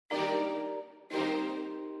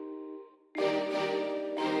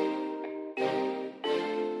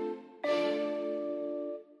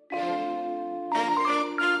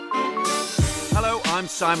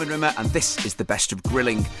Simon Rimmer, and this is The Best of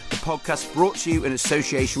Grilling, the podcast brought to you in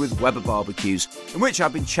association with Weber Barbecues, in which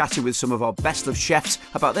I've been chatting with some of our best-loved chefs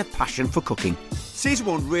about their passion for cooking. Season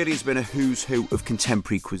 1 really has been a who's who of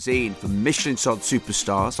contemporary cuisine, from Michelin-starred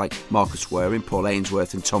superstars like Marcus Waring, Paul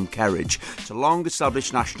Ainsworth and Tom Kerridge, to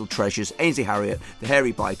long-established national treasures Ainsley Harriott, the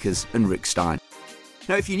Hairy Bikers and Rick Stein.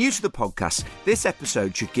 Now, if you're new to the podcast, this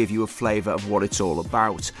episode should give you a flavour of what it's all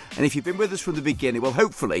about. And if you've been with us from the beginning, well,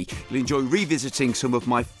 hopefully you'll enjoy revisiting some of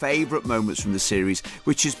my favourite moments from the series,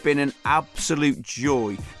 which has been an absolute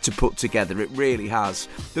joy to put together. It really has.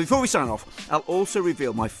 But before we sign off, I'll also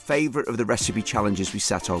reveal my favourite of the recipe challenges we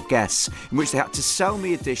set our guests, in which they had to sell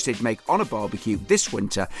me a dish they'd make on a barbecue this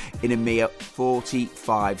winter in a mere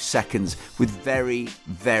 45 seconds, with very,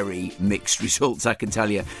 very mixed results, I can tell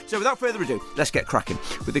you. So without further ado, let's get cracking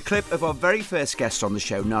with a clip of our very first guest on the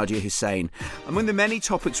show, Nadia Hussain. Among the many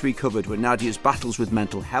topics we covered were Nadia's battles with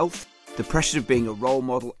mental health, the pressures of being a role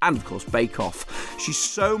model, and of course Bake Off. She's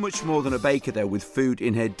so much more than a baker though, with food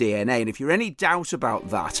in her DNA, and if you're any doubt about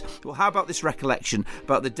that, well, how about this recollection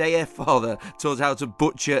about the day her father taught her how to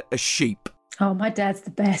butcher a sheep? Oh, my dad's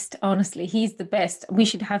the best. Honestly, he's the best. We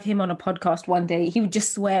should have him on a podcast one day. He would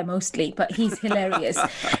just swear mostly, but he's hilarious.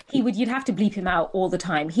 You'd have to bleep him out all the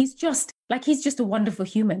time. He's just a wonderful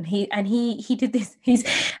human. He did this.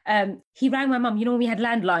 He rang my mum. You know, when we had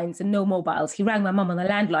landlines and no mobiles, he rang my mum on the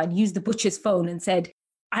landline, used the butcher's phone and said,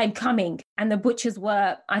 "I'm coming." And the butchers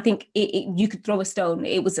were, I think you could throw a stone.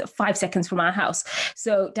 It was 5 seconds from our house.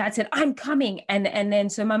 So dad said, "I'm coming." And then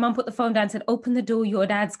so my mum put the phone down and said, "Open the door, your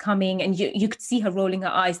dad's coming." And you could see her rolling her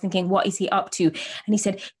eyes thinking, what is he up to? And he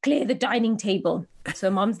said, "Clear the dining table." So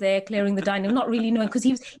mum's there clearing the dining, not really knowing, because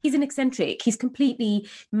he's an eccentric. He's completely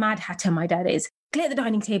mad hatter, my dad is. Clear the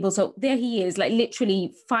dining table. So there he is, like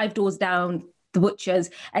literally 5 doors down, the butcher's,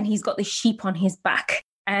 and he's got this sheep on his back.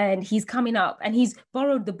 And he's coming up and he's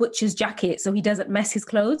borrowed the butcher's jacket so he doesn't mess his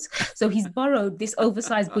clothes. So he's borrowed this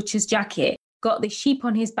oversized butcher's jacket, got the sheep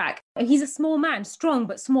on his back. And he's a small man, strong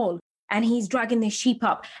but small. And he's dragging this sheep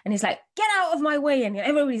up and he's like, "Get out of my way." And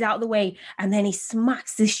everybody's out of the way. And then he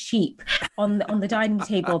smacks this sheep on the dining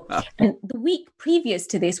table. And the week previous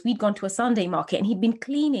to this, we'd gone to a Sunday market and he'd been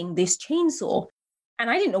cleaning this chainsaw. And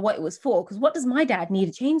I didn't know what it was for, because what does my dad need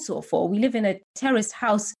a chainsaw for? We live in a terraced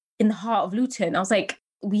house in the heart of Luton. I was like,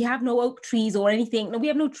 we have no oak trees or anything. No, we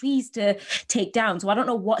have no trees to take down. So I don't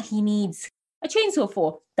know what he needs a chainsaw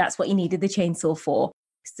for. That's what he needed the chainsaw for.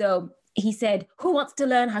 So he said, "Who wants to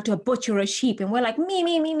learn how to butcher a sheep?" And we're like,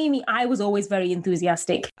 me. I was always very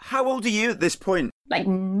enthusiastic. How old are you at this point? Like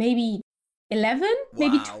maybe 11,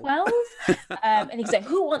 maybe 12. And he said,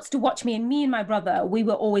 "Who wants to watch me?" And me and my brother, we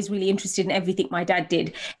were always really interested in everything my dad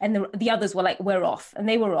did. And the others were like, "We're off." And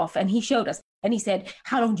they were off. And he showed us. And he said,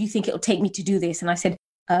 "How long do you think it'll take me to do this?" And I said,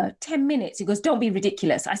 10 minutes. He goes, "Don't be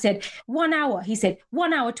ridiculous." I said, 1 hour. He said,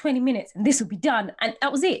 1 hour, 20 minutes, and this will be done. And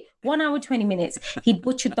that was it. 1 hour, 20 minutes. He'd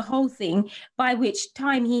butchered the whole thing, by which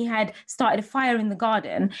time he had started a fire in the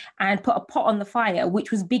garden and put a pot on the fire, which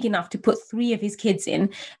was big enough to put 3 of his kids in.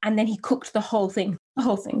 And then he cooked the whole thing.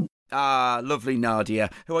 Ah, lovely Nadia,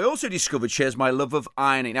 who I also discovered shares my love of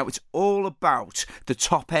ironing. Now, it's all about the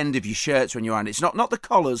top end of your shirts when you iron. It's not the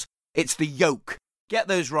collars, it's the yoke. Get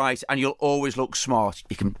those right and you'll always look smart.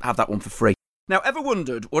 You can have that one for free. Now, ever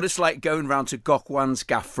wondered what it's like going round to Gok Wan's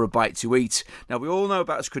gaff for a bite to eat? Now, we all know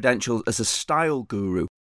about his credentials as a style guru,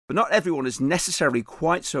 but not everyone is necessarily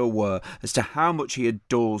quite so aware as to how much he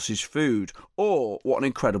adores his food, or what an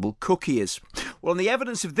incredible cook he is. Well, on the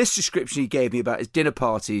evidence of this description he gave me about his dinner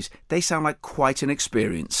parties, they sound like quite an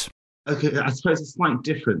experience. Okay, I suppose a slight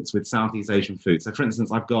difference with Southeast Asian food. So, for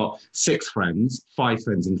instance, I've got 6 friends, 5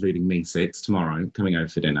 friends, including me, 6 tomorrow, coming over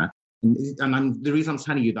for dinner. And the reason I'm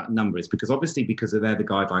telling you that number is because they're the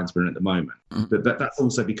guidelines we're in at the moment. But that's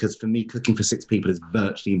also because for me, cooking for 6 people is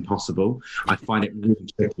virtually impossible. I find it really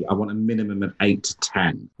tricky. I want a minimum of 8 to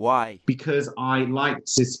 10. Why? Because I like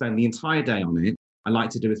to spend the entire day on it. I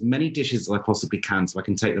like to do as many dishes as I possibly can so I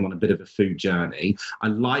can take them on a bit of a food journey. I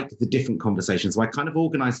like the different conversations. So I kind of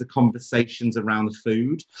organise the conversations around the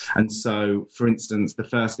food. And so, for instance, the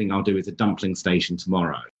first thing I'll do is a dumpling station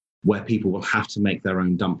tomorrow, where people will have to make their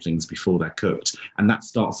own dumplings before they're cooked. And that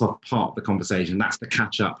starts off part of the conversation. That's the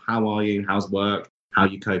catch up. How are you? How's work? How are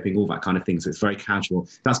you coping? All that kind of thing. So it's very casual.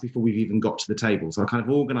 That's before we've even got to the table. So I kind of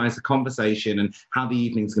organise the conversation and how the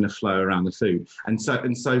evening's going to flow around the food. And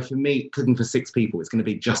so for me, cooking for 6 people, it's going to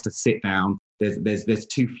be just a sit down. There's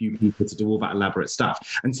too few people to do all that elaborate stuff.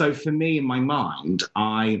 And so for me, in my mind,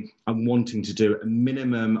 I'm wanting to do a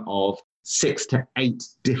minimum of 6 to 8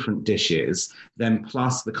 different dishes, then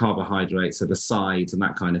plus the carbohydrates, so the sides and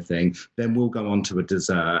that kind of thing. Then we'll go on to a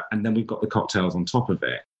dessert, and then we've got the cocktails on top of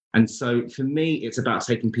it. And so for me, it's about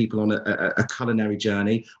taking people on a culinary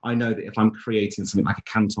journey. I know that if I'm creating something like a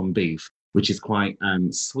Canton beef, which is quite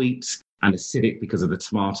sweet and acidic because of the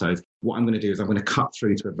tomatoes, what I'm going to do is I'm going to cut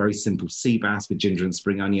through to a very simple sea bass with ginger and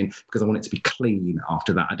spring onion, because I want it to be clean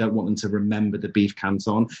after that. I don't want them to remember the beef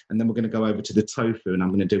Canton. And then we're going to go over to the tofu, and I'm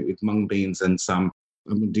going to do it with mung beans and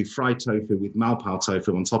I'm going to do fried tofu with Malpal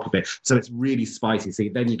tofu on top of it. So it's really spicy. So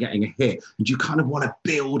then you're getting a hit, and you kind of want to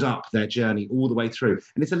build up their journey all the way through.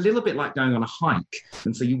 And it's a little bit like going on a hike.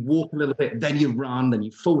 And so you walk a little bit, then you run, then you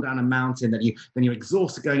fall down a mountain, then you're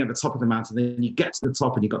exhausted going at the top of the mountain, then you get to the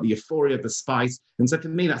top and you've got the euphoria of the spice. And so for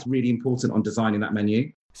me, that's really important on designing that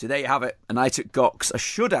menu. So there you have it, a night at Gox. I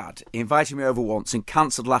should add, he invited me over once and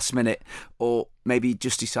cancelled last minute, or maybe he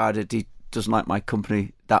just decided he doesn't like my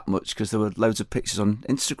company that much, because there were loads of pictures on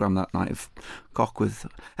Instagram that night of cock with...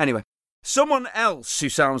 Anyway, someone else who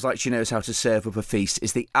sounds like she knows how to serve up a feast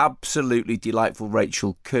is the absolutely delightful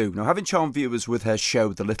Rachel Koo. Now, having charmed viewers with her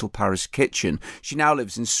show The Little Paris Kitchen, she now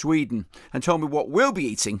lives in Sweden and told me what we'll be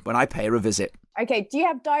eating when I pay her a visit. Okay, do you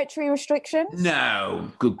have dietary restrictions? No,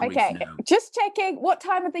 good grief, okay, no. Just checking, what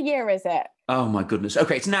time of the year is it? Oh my goodness.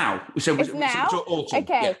 Okay, it's now. So it's now? Autumn.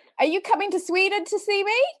 Okay, yeah. Are you coming to Sweden to see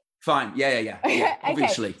me? Fine, yeah,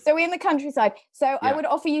 obviously. Okay. So we're in the countryside. So yeah. I would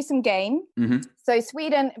offer you some game. Mm-hmm. So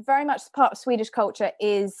Sweden, very much part of Swedish culture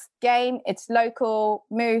is game. It's local,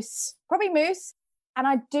 probably moose. And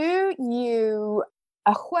I do you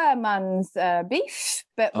a Sjömans beef,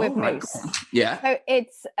 but with moose. Yeah. So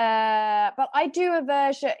it's, but I do a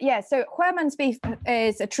version. Yeah. So Sjömans beef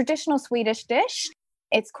is a traditional Swedish dish.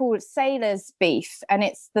 It's called sailor's beef, and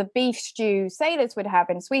it's the beef stew sailors would have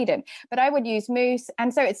in Sweden. But I would use moose,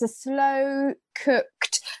 and so it's a slow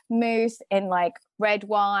cooked moose in like red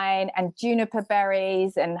wine and juniper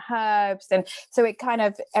berries and herbs, and so it kind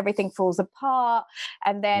of everything falls apart.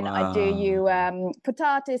 And then I do you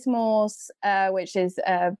potatismos, which is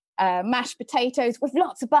mashed potatoes with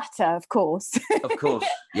lots of butter, of course. Of course,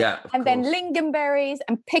 yeah. And then lingonberries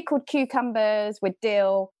and pickled cucumbers with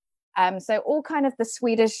dill. So all kind of the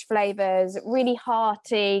Swedish flavors, really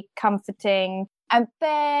hearty, comforting. And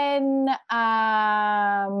then,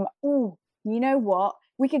 you know what?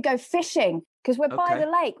 We could go fishing because we're by the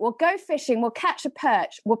lake. We'll go fishing. We'll catch a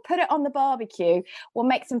perch. We'll put it on the barbecue. We'll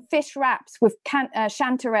make some fish wraps with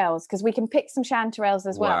chanterelles, because we can pick some chanterelles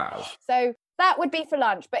as well. Wow. So that would be for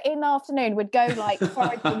lunch. But in the afternoon, we'd go like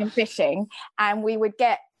foraging and fishing, and we would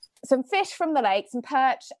get some fish from the lake, some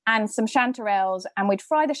perch and some chanterelles, and we'd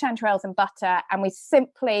fry the chanterelles in butter, and we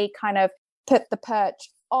simply kind of put the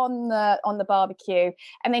perch on the barbecue,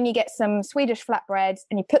 and then you get some Swedish flatbreads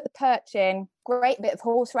and you put the perch in, great bit of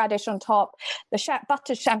horseradish on top, the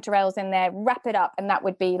buttered chanterelles in there, wrap it up, and that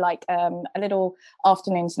would be like a little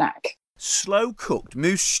afternoon snack. Slow cooked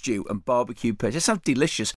moose stew and barbecue perch. That sounds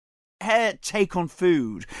delicious. Her take on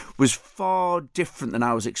food was far different than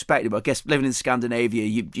I was expecting, but I guess living in Scandinavia,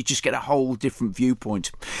 you just get a whole different viewpoint.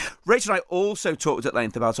 Rachel and I also talked at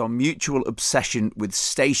length about our mutual obsession with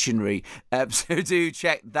stationery, so do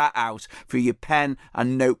check that out for your pen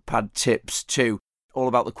and notepad tips too. All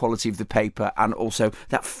about the quality of the paper and also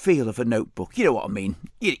that feel of a notebook. You know what I mean?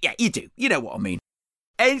 Yeah, you do. You know what I mean.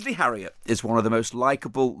 Ainsley Harriott is one of the most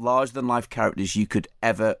likeable, larger-than-life characters you could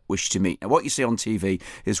ever wish to meet. Now, what you see on TV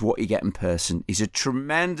is what you get in person. He's a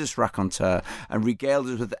tremendous raconteur and regaled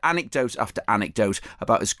us with anecdote after anecdote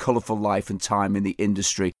about his colourful life and time in the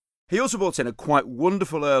industry. He also brought in a quite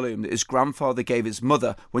wonderful heirloom that his grandfather gave his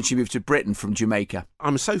mother when she moved to Britain from Jamaica.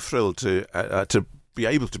 I'm so thrilled to be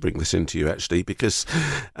able to bring this into you, actually, because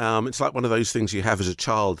it's like one of those things you have as a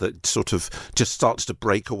child that sort of just starts to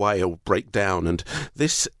break away or break down. And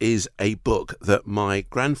this is a book that my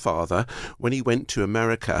grandfather, when he went to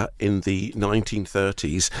America in the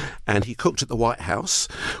 1930s, and he cooked at the White House.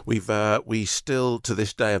 We still to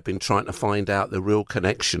this day have been trying to find out the real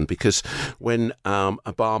connection, because when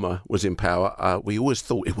Obama was in power, we always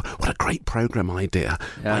thought, what a great program idea.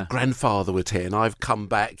 Yeah. My grandfather was here, and I've come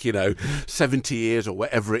back, 70 years or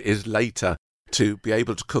whatever it is later, to be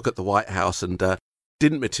able to cook at the White House, and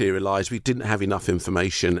didn't materialise. We didn't have enough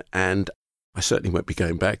information, and I certainly won't be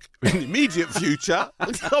going back in the immediate future.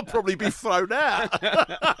 I'll probably be thrown out.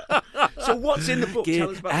 So what's in the book? Get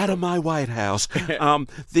Tell us about out of my White House.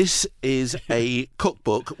 This is a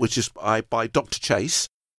cookbook which is by Dr. Chase,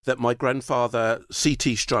 that my grandfather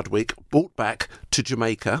C.T. Strudwick brought back to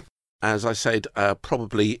Jamaica, as I said,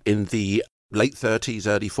 probably in the late 30s,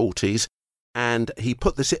 early 40s. And he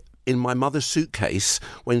put this in my mother's suitcase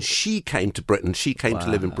when she came to Britain. She came to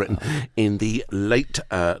live in Britain in the late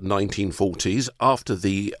 1940s after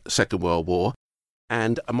the Second World War.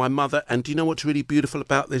 And my mother, and do you know what's really beautiful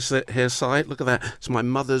about this here side? Look at that. It's my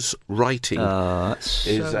mother's writing. That's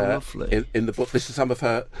is so lovely. In the book. This is some of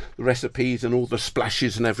her recipes and all the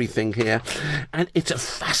splashes and everything here. And it's a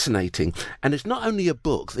fascinating. And it's not only a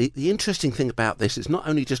book. The interesting thing about this is not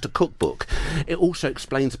only just a cookbook, it also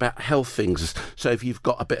explains about health things. So if you've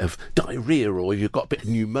got a bit of diarrhea or you've got a bit of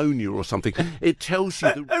pneumonia or something, it tells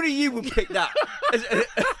you... Only you would pick that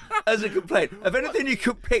as a complaint. Of anything you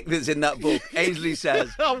could pick that's in that book, Ainsley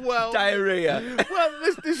says, diarrhea. Well,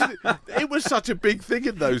 it was such a big thing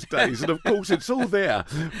in those days, and of course it's all there.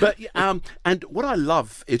 But and what I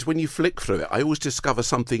love is when you flick through it, I always discover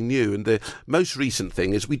something new. And the most recent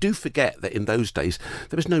thing is we do forget that in those days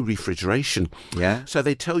there was no refrigeration. Yeah. So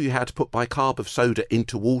they tell you how to put bicarb of soda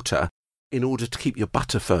into water in order to keep your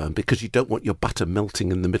butter firm, because you don't want your butter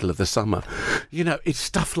melting in the middle of the summer. You know, it's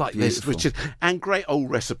stuff like this, which is, and great old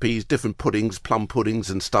recipes, different puddings, plum puddings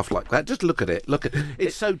and stuff like that. Just look at it. Look at it.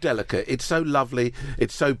 It's so delicate. It's so lovely.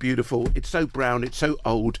 It's so beautiful. It's so brown. It's so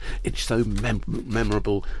old. It's so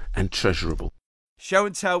memorable and treasurable. Show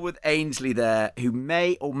and tell with Ainsley there, who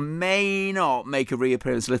may or may not make a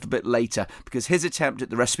reappearance a little bit later, because his attempt at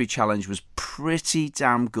the recipe challenge was pretty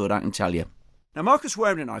damn good, I can tell you. Now, Marcus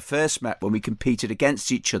Wareman and I first met when we competed against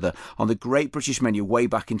each other on the Great British Menu way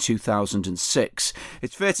back in 2006.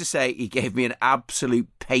 It's fair to say he gave me an absolute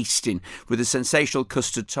pasting with a sensational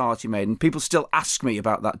custard tart he made, and people still ask me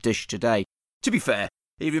about that dish today. To be fair,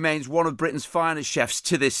 he remains one of Britain's finest chefs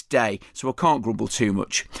to this day, so I can't grumble too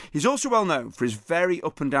much. He's also well known for his very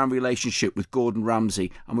up and down relationship with Gordon Ramsay,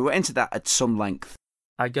 and we went into that at some length.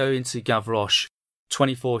 I go into Gavroche,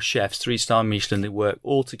 24 chefs, 3-star Michelin, they work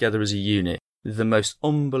all together as a unit. The most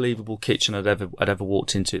unbelievable kitchen I'd ever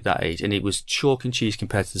walked into at that age, and it was chalk and cheese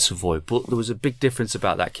compared to the Savoy. But there was a big difference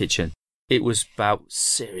about that kitchen. It was about,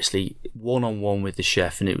 seriously, one-on-one with the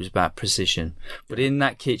chef, and it was about precision. But in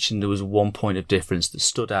that kitchen, there was one point of difference that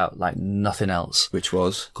stood out like nothing else. Which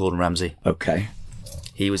was? Gordon Ramsay. Okay.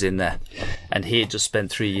 He was in there, and he had just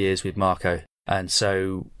spent 3 years with Marco. And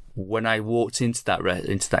so when I walked into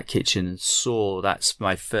that kitchen and saw that's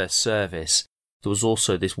my first service, there was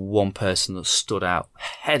also this one person that stood out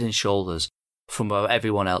head and shoulders from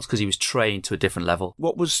everyone else because he was trained to a different level.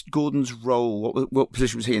 What was Gordon's role? What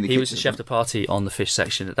position was he in the kitchen? He was the chef de partie on the fish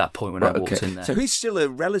section at that point when I walked in there. So he's still a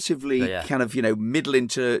relatively kind of, middling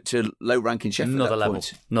to low-ranking chef Another at that level.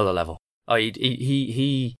 point. Another level. Oh,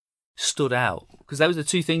 he stood out because those are the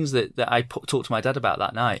two things that I talked to my dad about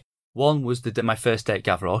that night. One was my first day at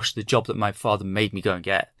Gavroche, the job that my father made me go and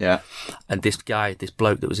get. Yeah. And this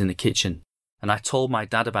bloke that was in the kitchen. And I told my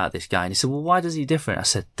dad about this guy, and he said, well, why does he different? I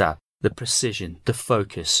said, Dad, the precision, the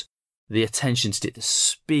focus, the attention to it, the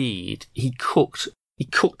speed. He cooked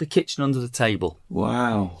the kitchen under the table.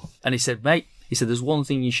 Wow. And he said, mate, there's one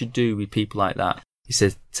thing you should do with people like that. He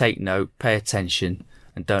said, take note, pay attention,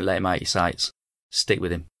 and don't let him out your sights. Stick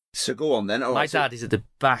with him. So go on then. My dad is at the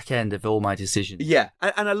back end of all my decisions. Yeah,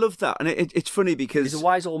 and I love that. And it's funny because... He's a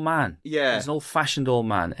wise old man. Yeah. He's an old-fashioned old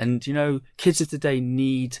man. And, kids of today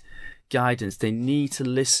need guidance. They need to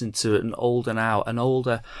listen to an older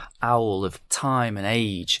owl of time and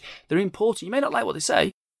age. They're important. You may not like what they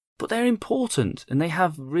say, but they're important and they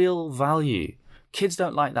have real value. Kids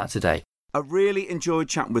don't like that today. I really enjoyed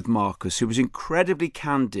chatting with Marcus, who was incredibly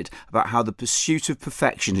candid about how the pursuit of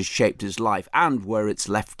perfection has shaped his life and where it's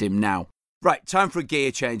left him now. Right, time for a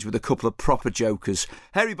gear change with a couple of proper jokers.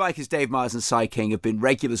 Hairy Bikers Dave Myers and Cy King have been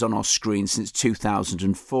regulars on our screen since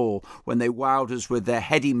 2004, when they wowed us with their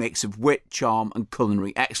heady mix of wit, charm and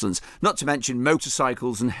culinary excellence, not to mention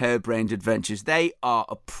motorcycles and harebrained adventures. They are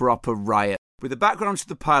a proper riot, with a background to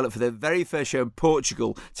the pilot for their very first show in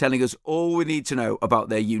Portugal, telling us all we need to know about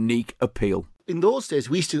their unique appeal. In those days,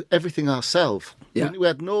 we used to do everything ourselves. Yeah. We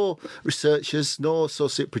had no researchers, no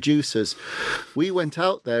associate producers. We went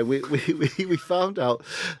out there, we found out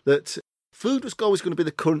that food was always going to be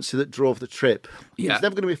the currency that drove the trip. Yeah. It's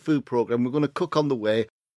never going to be a food programme. We're going to cook on the way.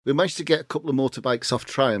 We managed to get a couple of motorbikes off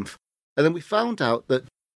Triumph. And then we found out that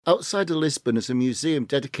outside of Lisbon is a museum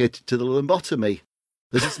dedicated to the lobotomy.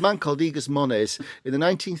 There's this man called Egas Moniz in the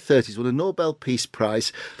 1930s won a Nobel Peace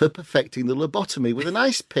Prize for perfecting the lobotomy with an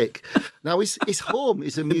ice pick. Now, his home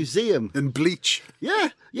is a museum. And bleach. Yeah,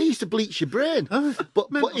 you used to bleach your brain.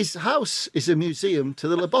 But his house is a museum to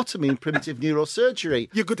the lobotomy and primitive neurosurgery.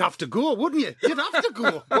 You could have to go, wouldn't you? You'd have to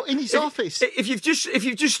go. But in his office... If you've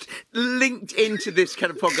just linked into this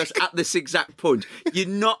kind of podcast at this exact point, you're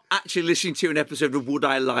not actually listening to an episode of Would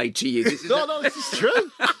I Lie to You? No, this is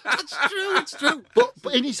true. It's true. But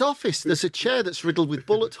But in his office, there's a chair that's riddled with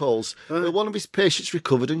bullet holes where one of his patients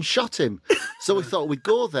recovered and shot him. So we thought we'd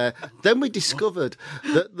go there. Then we discovered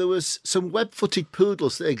that there was some web-footed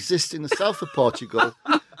poodles that exist in the south of Portugal.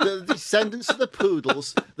 The descendants of the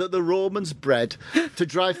poodles that the Romans bred to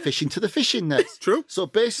drive fish into the fishing nets. True. So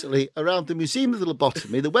basically, around the Museum of the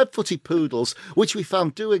Lobotomy, the web-footed poodles, which we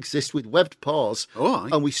found do exist with webbed paws,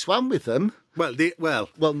 and we swam with them.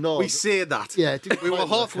 Well, no. We say that. Yeah, it didn't we were quite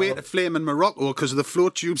halfway work to out. flaming Morocco because of the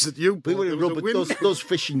float tubes that you We bought. were There in was a rubber, wind. those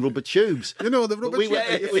fishing rubber tubes. You know, the rubber we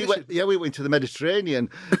tubes. went, we went to the Mediterranean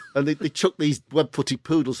and they took these web-footed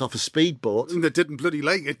poodles off a speedboat. And they didn't bloody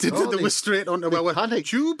like it, did Oh, they? They they- were straight onto they our panicked.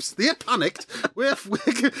 tubes. They panicked. I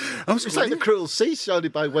was It's like the cruel sea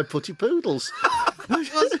surrounded by web-footed poodles.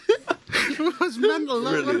 It was mental.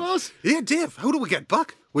 That It was. Yeah, Dave, how do we get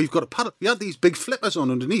back? We've got a paddle. We had these big flippers on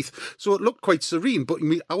underneath, so it looked quite serene. But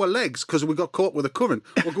our legs, because we got caught with a current,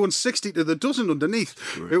 were going 60 to the dozen underneath.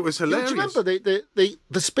 It was Do hilarious. you remember the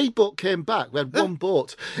speedboat came back? We had one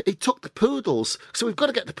boat. It took the poodles, so we've got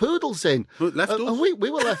to get the poodles in. Left and us? we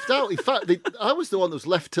were left out. In fact, I was the one that was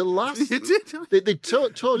left till last. You did. They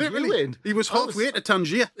towed you Literally, in. he was I halfway to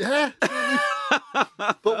Tangier. Yeah.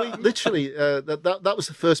 But we literally, that was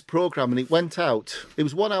the first programme and it went out. It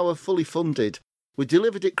was 1 hour fully funded. We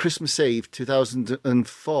delivered it Christmas Eve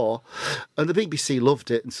 2004 and the BBC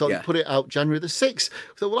loved it and so they put it out January the 6th.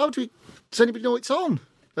 We thought, well, does anybody know it's on?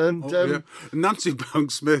 And Yeah. Nancy Brown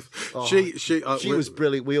Smith, she was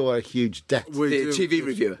brilliant. We owe her a huge debt. The TV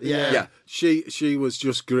reviewer. Yeah. She was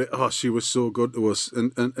just great. Oh, she was so good to us,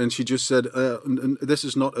 and she just said, and "This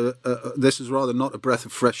is not this is rather not a breath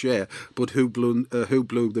of fresh air, but who blew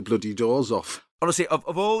the bloody doors off." Honestly,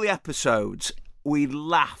 of all the episodes, we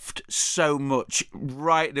laughed so much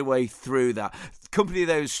right the way through that. Company of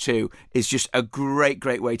those two is just a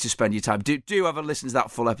great way to spend your time. Do have a listen to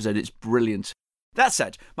that full episode. It's brilliant. That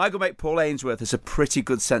said, my good mate Paul Ainsworth has a pretty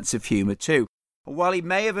good sense of humour too. While he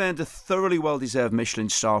may have earned a thoroughly well-deserved Michelin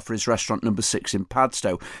star for his restaurant number 6 in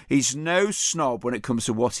Padstow, he's no snob when it comes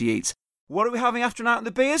to what he eats. What are we having after a night on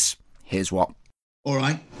the beers? Here's what. All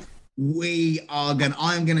right, I'm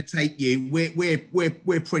going to take you.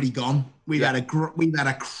 We're pretty gone. We've had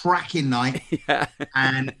a cracking night. Yeah.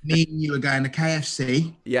 And me and you are going to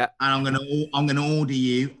KFC. Yeah. And I'm gonna order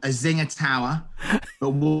you a Zinger Tower.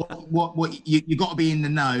 But what you got to be in the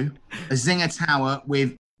know. A Zinger Tower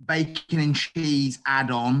with bacon and cheese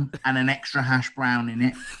add-on and an extra hash brown in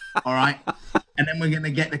it. All right. And then we're going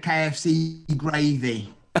to get the KFC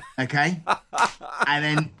gravy. Okay. And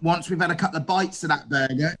then once we've had a couple of bites of that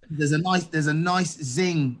burger, there's a nice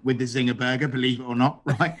zing with the Zinger burger, believe it or not,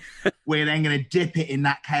 right? We're then going to dip it in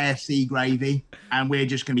that KFC gravy and we're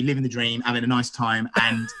just going to be living the dream, having a nice time.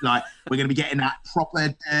 And like, we're going to be getting that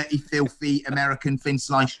proper dirty, filthy American thin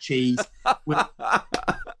sliced cheese.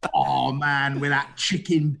 Oh man, with that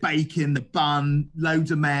chicken, bacon, the bun,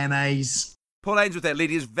 loads of mayonnaise. Paul Ainsworth there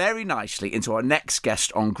leading us very nicely into our next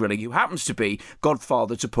guest on Grilling, who happens to be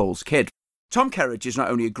godfather to Paul's kid. Tom Kerridge is not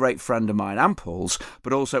only a great friend of mine and Paul's,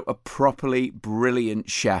 but also a properly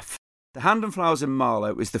brilliant chef. The Hand and Flowers in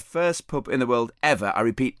Marlow is the first pub in the world ever, I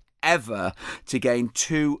repeat, ever, to gain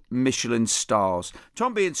 2 Michelin stars.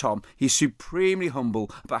 Tom being Tom, he's supremely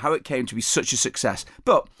humble about how it came to be such a success,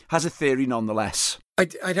 but has a theory nonetheless.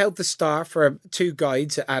 I'd held the star for 2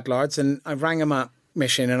 guides at Adlards and I rang them up,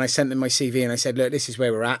 Michelin, and I sent them my CV and I said, look, this is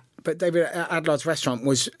where we're at. But David, Adlard's restaurant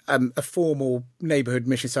was a formal neighbourhood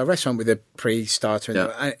Michelin star restaurant with a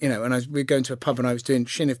pre-starter. And we were going to a pub and I was doing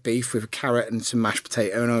shin of beef with a carrot and some mashed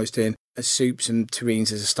potato and I was doing soups and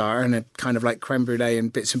terrines as a starter and a kind of like creme brulee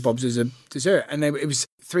and bits and bobs as a dessert. And it was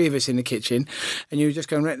 3 of us in the kitchen and you were just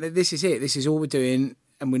going, right, this is it. This is all we're doing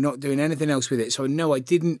and we're not doing anything else with it. So no, I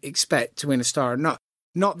didn't expect to win a star.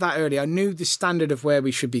 Not that early. I knew the standard of where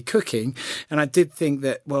we should be cooking. And I did think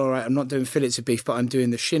that, well, all right, I'm not doing fillets of beef, but I'm doing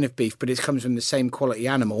the shin of beef, but it comes from the same quality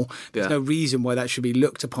animal. There's no reason why that should be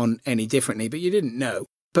looked upon any differently, but you didn't know.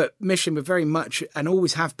 But Michelin were very much, and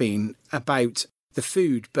always have been, about the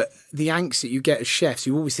food, but the angst that you get as chefs,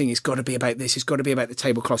 you always think it's got to be about this, it's got to be about the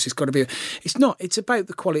tablecloths, it's got to be... It's not. It's about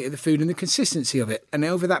the quality of the food and the consistency of it. And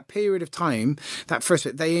over that period of time, that first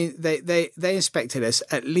bit, they inspected us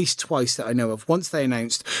at least twice that I know of. Once they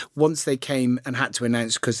announced, once they came and had to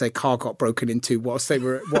announce because their car got broken into whilst they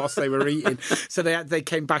were eating. So they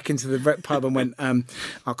came back into the pub and went,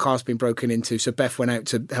 our car's been broken into. So Beth went out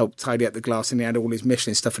to help tidy up the glass and he had all his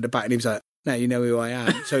Michelin stuff at the back and he was like, now you know who I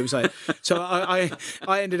am. So it was like, so I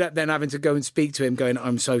ended up then having to go and speak to him, going,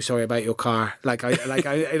 I'm so sorry about your car. But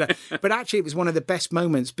actually, it was one of the best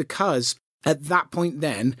moments because At that point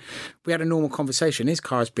then, we had a normal conversation. His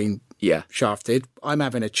car's been shafted. I'm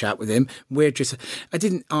having a chat with him. I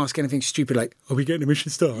didn't ask anything stupid like, are we getting a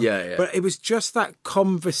Michelin star? Yeah. But it was just that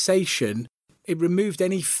conversation. It removed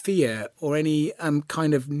any fear or any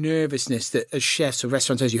kind of nervousness that as chefs or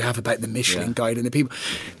restaurateurs you have about the Michelin Guide and the people.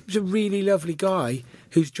 He was a really lovely guy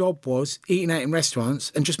whose job was eating out in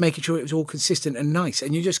restaurants and just making sure it was all consistent and nice.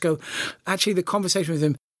 And you just go, actually, the conversation with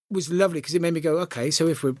him was lovely because it made me go, okay, so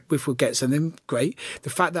if we'll get something, great. The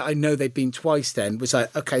fact that I know they've been twice then was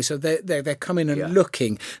like, okay, so they're coming and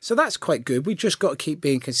looking. So that's quite good. We just got to keep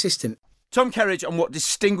being consistent. Tom Kerridge on what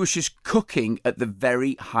distinguishes cooking at the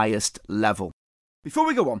very highest level. Before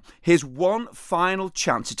we go on, here's one final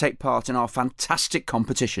chance to take part in our fantastic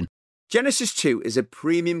competition. Genesis 2 is a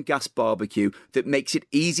premium gas barbecue that makes it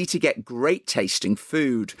easy to get great tasting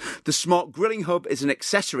food. The Smart Grilling Hub is an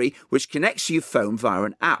accessory which connects to your phone via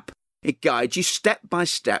an app. It guides you step by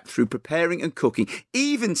step through preparing and cooking,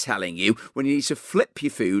 even telling you when you need to flip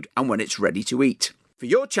your food and when it's ready to eat. For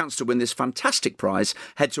your chance to win this fantastic prize,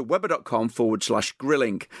 head to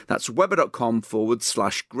weber.com/grilling. That's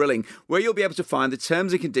weber.com/grilling, where you'll be able to find the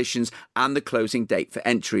terms and conditions and the closing date for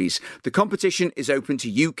entries. The competition is open to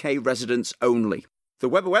UK residents only. The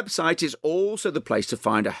Weber website is also the place to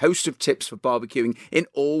find a host of tips for barbecuing in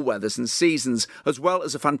all weathers and seasons, as well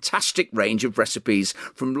as a fantastic range of recipes,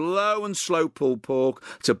 from low and slow pulled pork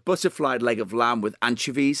to butterflied leg of lamb with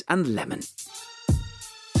anchovies and lemon.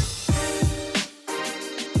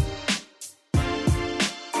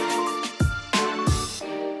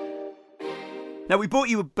 Now, we brought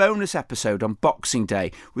you a bonus episode on Boxing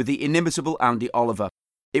Day with the inimitable Andy Oliver.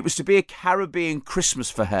 It was to be a Caribbean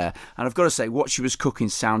Christmas for her, and I've got to say, what she was cooking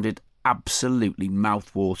sounded absolutely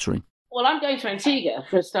mouth-watering. Well, I'm going to Antigua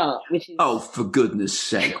for a start, which is... Oh, for goodness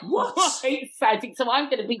sake, what? Quite exciting. So I'm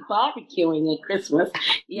going to be barbecuing at Christmas.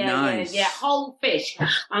 Nice. Yeah, whole fish.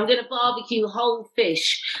 I'm going to barbecue whole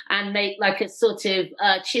fish and make like a sort of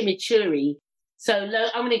chimichurri. So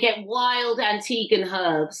I'm going to get wild Antiguan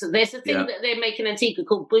herbs. So there's a thing that they make in Antigua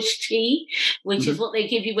called bush tea, which is what they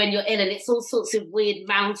give you when you're ill. And it's all sorts of weird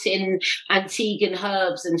mountain Antiguan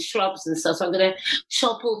herbs and shrubs and stuff. So I'm going to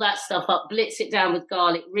chop all that stuff up, blitz it down with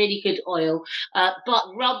garlic, really good oil. But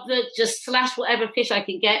just slash whatever fish I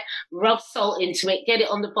can get, rub salt into it, get it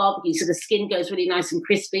on the barbecue so the skin goes really nice and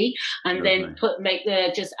crispy. And then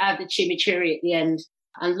just add the chimichurri at the end.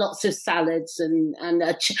 And lots of salads and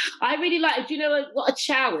I really like. Do you know what a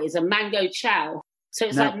chow is? A mango chow. So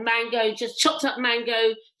it's like mango, just chopped up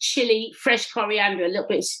mango, chili, fresh coriander, a little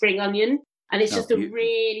bit of spring onion, and it's just a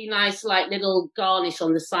really nice like little garnish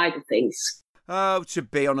on the side of things. Oh, to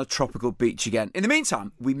be on a tropical beach again. In the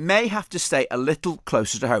meantime, we may have to stay a little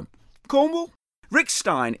closer to home. Cornwall. Rick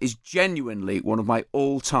Stein is genuinely one of my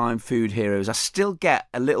all-time food heroes. I still get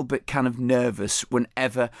a little bit kind of nervous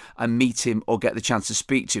whenever I meet him or get the chance to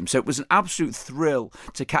speak to him. So it was an absolute thrill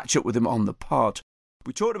to catch up with him on the pod.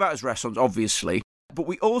 We talked about his restaurants, obviously, but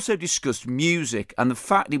we also discussed music and the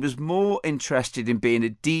fact he was more interested in being a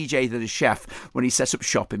DJ than a chef when he set up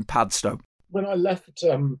shop in Padstow. When I left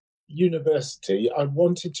university, I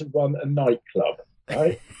wanted to run a nightclub.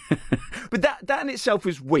 Right? But that in itself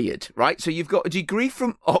is weird, right? So you've got a degree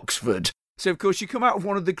from Oxford. So, of course, you come out of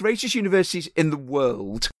one of the greatest universities in the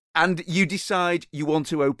world and you decide you want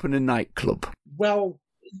to open a nightclub. Well,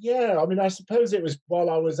 yeah. I mean, I suppose it was while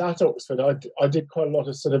I was at Oxford, I did quite a lot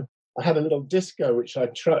of I had a little disco which I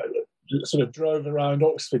sort of drove around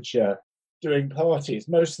Oxfordshire doing parties,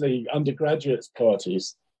 mostly undergraduates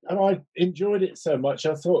parties. And I enjoyed it so much,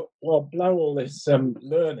 I thought, well, blow all this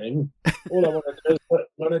learning. All I want to do is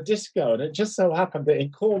run a disco. And it just so happened that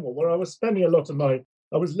in Cornwall, where I was spending a lot of I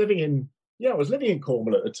was living in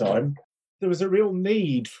Cornwall at the time, there was a real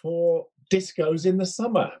need for discos in the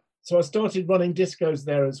summer. So I started running discos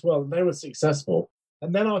there as well, and they were successful.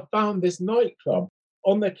 And then I found this nightclub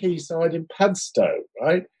on the quayside in Padstow,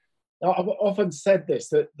 right? Now, I've often said this,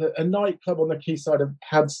 that a nightclub on the quayside of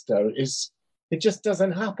Padstow it just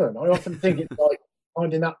doesn't happen. I often think it's like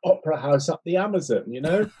finding that opera house up the Amazon, you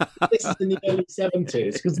know? This is in the early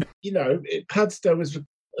 70s because, Padstow was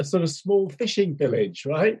a sort of small fishing village,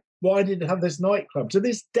 right? Why did it have this nightclub? To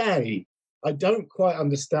this day, I don't quite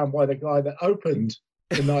understand why the guy that opened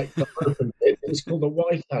the nightclub opened it. It was called the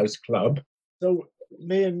White House Club. So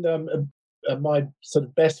me and my sort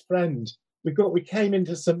of best friend, we came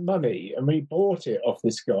into some money and we bought it off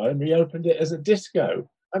this guy and we opened it as a disco.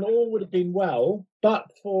 And all would have been well, but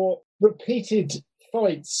for repeated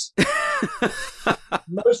fights,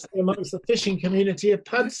 mostly amongst the fishing community of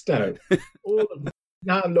Padstow. All of them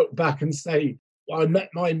now look back and say, well, I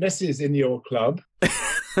met my missus in your club.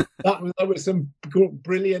 That was some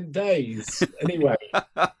brilliant days. Anyway.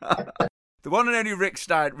 The one and only Rick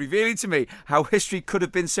Stein revealing to me how history could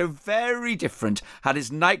have been so very different had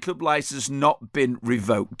his nightclub licence not been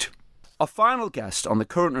revoked. Our final guest on the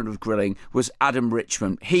current run of grilling was Adam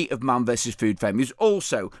Richman, he of Man vs Food fame, who's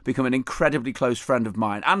also become an incredibly close friend of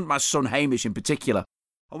mine, and my son Hamish in particular.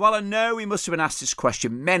 And while I know he must have been asked this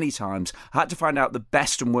question many times, I had to find out the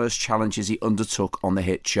best and worst challenges he undertook on the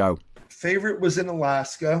hit show. Favorite was in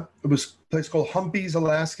Alaska. It was a place called Humpy's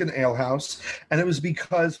Alaskan Ale House. And it was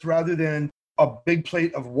because rather than a big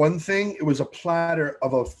plate of one thing, it was a platter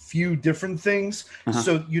of a few different things.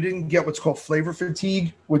 So you didn't get what's called flavor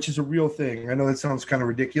fatigue, which is a real thing. I know that sounds kind of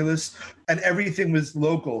ridiculous. And everything was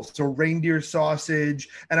local. So reindeer sausage.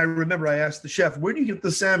 And I remember I asked the chef, where do you get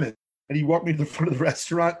the salmon? And he walked me to the front of the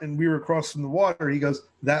restaurant, and we were across from the water. He goes,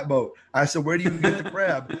 that boat. I said, where do you get the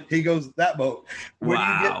crab? He goes, that boat. Where do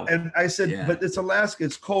you get? And I said, but it's Alaska.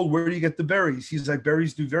 It's cold. Where do you get the berries? He's like,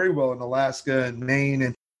 berries do very well in Alaska and Maine.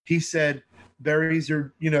 And he said, berries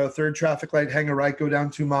are, third traffic light, hang a right, go down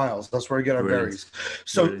 2 miles. That's where I get our berries.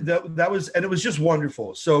 So that was, and it was just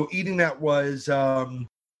wonderful. So eating that was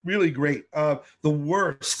really great. The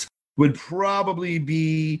worst would probably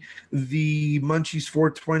be the Munchies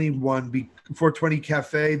 420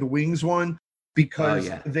 Cafe, the wings one, because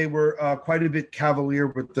they were quite a bit cavalier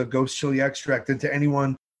with the ghost chili extract. And to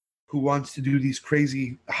anyone who wants to do these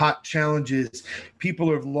crazy hot challenges, people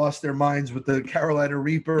who have lost their minds with the Carolina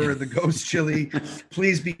Reaper and the ghost chili,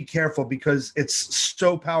 please be careful because it's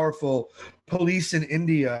so powerful. Police in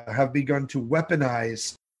India have begun to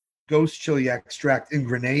weaponize ghost chili extract in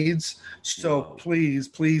grenades. So please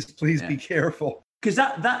be careful. Because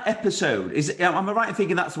that episode am I right in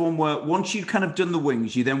thinking that's the one where once you'd kind of done the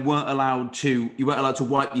wings, you then weren't allowed to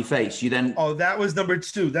wipe your face. You then that was number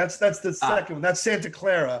 2. That's the second one. That's Santa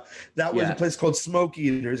Clara. That was a place called Smoke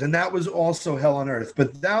Eaters, and that was also hell on earth.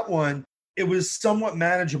 But that one, it was somewhat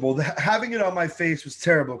manageable. Having it on my face was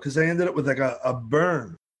terrible because I ended up with like a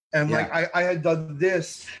burn. And I had done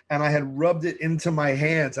this and I had rubbed it into my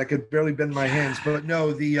hands. I could barely bend my hands. But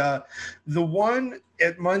no, the one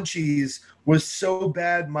at Munchies was so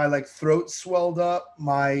bad. My throat swelled up,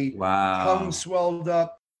 my tongue swelled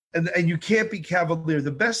up. And you can't be cavalier.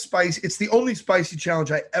 The best spice, it's the only spicy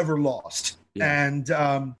challenge I ever lost. Yeah. And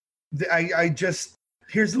I just,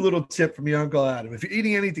 here's a little tip from your Uncle Adam. If you're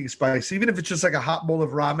eating anything spicy, even if it's just like a hot bowl of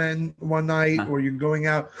ramen one night or you're going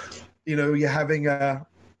out, you're having a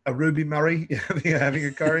Ruby Murray, having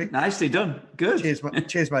a curry. Nicely done. Good.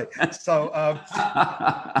 Cheers, mate. So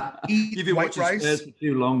eat white rice. For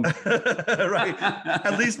too long. Right.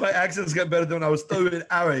 At least my accents get better than when I was throwing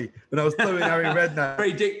Harry. When I was throwing Harry Redknapp.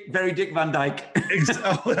 Very Dick Van Dyke.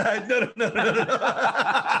 No.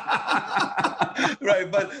 Right,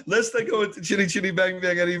 but let's not go into Chitty Bang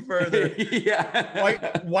Bang any further.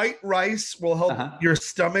 White rice will help your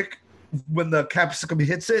stomach when the capsicum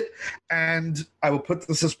hits it, and I will put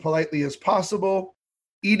this as politely as possible.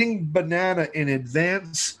 Eating banana in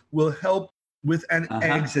advance will help with an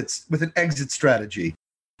exit strategy.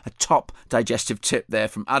 A top digestive tip there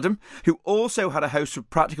from Adam, who also had a host of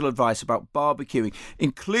practical advice about barbecuing,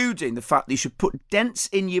 including the fact that you should put dents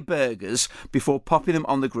in your burgers before popping them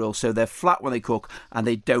on the grill so they're flat when they cook and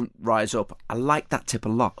they don't rise up. I like that tip a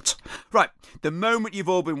lot. Right, the moment you've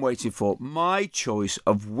all been waiting for, my choice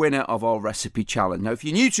of winner of our recipe challenge. Now, if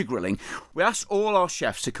you're new to grilling, we asked all our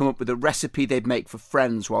chefs to come up with a recipe they'd make for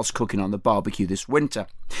friends whilst cooking on the barbecue this winter.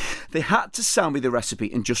 They had to sell me the recipe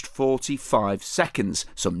in just 45 seconds.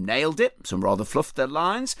 Some nailed it, some rather fluffed their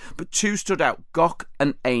lines, but 2 stood out, Gock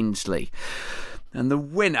and Ainsley. And the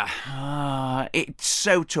winner, it's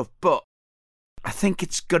so tough, but I think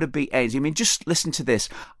it's got to be Ainsley. I mean, just listen to this.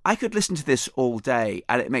 I could listen to this all day,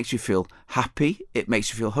 and it makes you feel happy, it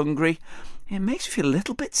makes you feel hungry, it makes you feel a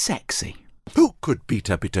little bit sexy. Who could beat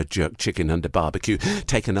a bit of jerk chicken under barbecue?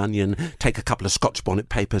 Take an onion, take a couple of Scotch bonnet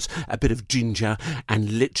papers, a bit of ginger,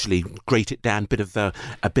 and literally grate it down.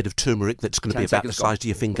 A bit of turmeric that's going to be about the size of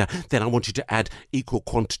your finger. Then I want you to add equal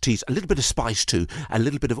quantities, a little bit of spice too, a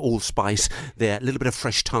little bit of allspice there, a little bit of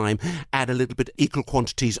fresh thyme. Add a little bit equal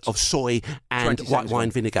quantities of soy and white wine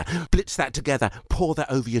vinegar. Blitz that together. Pour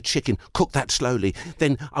that over your chicken. Cook that slowly.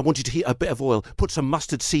 Then I want you to heat a bit of oil. Put some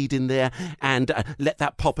mustard seed in there and let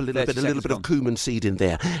that pop a little bit. A little bit of cumin seed in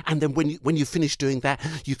there, and then when you finish doing that,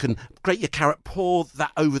 you can grate your carrot, pour that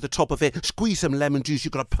over the top of it, squeeze some lemon juice.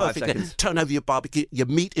 You've got a perfect turn over your barbecue. Your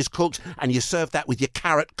meat is cooked, and you serve that with your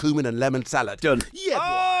carrot, cumin, and lemon salad. Done. Yeah.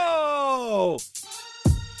 Oh!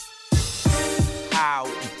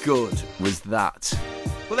 How good was that?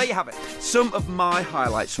 Well, there you have it. Some of my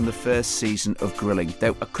highlights from the first season of Grilling,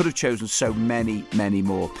 though I could have chosen so many, many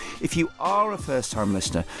more. If you are a first-time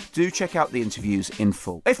listener, do check out the interviews in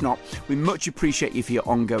full. If not, we much appreciate you for your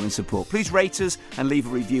ongoing support. Please rate us and leave a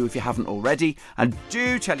review if you haven't already, and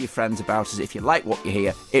do tell your friends about us if you like what you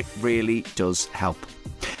hear. It really does help.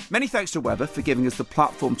 Many thanks to Weber for giving us the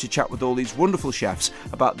platform to chat with all these wonderful chefs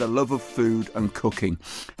about their love of food and cooking.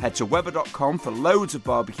 Head to Weber.com for loads of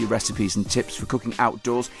barbecue recipes and tips for cooking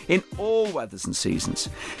outdoors in all weathers and seasons.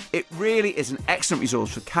 It really is an excellent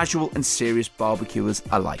resource for casual and serious barbecuers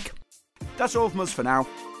alike. That's all from us for now.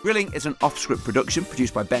 Grilling is an off-script production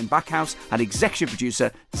produced by Ben Backhouse and executive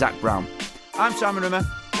producer Zach Brown. I'm Simon Rimmer.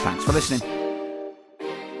 Thanks for listening.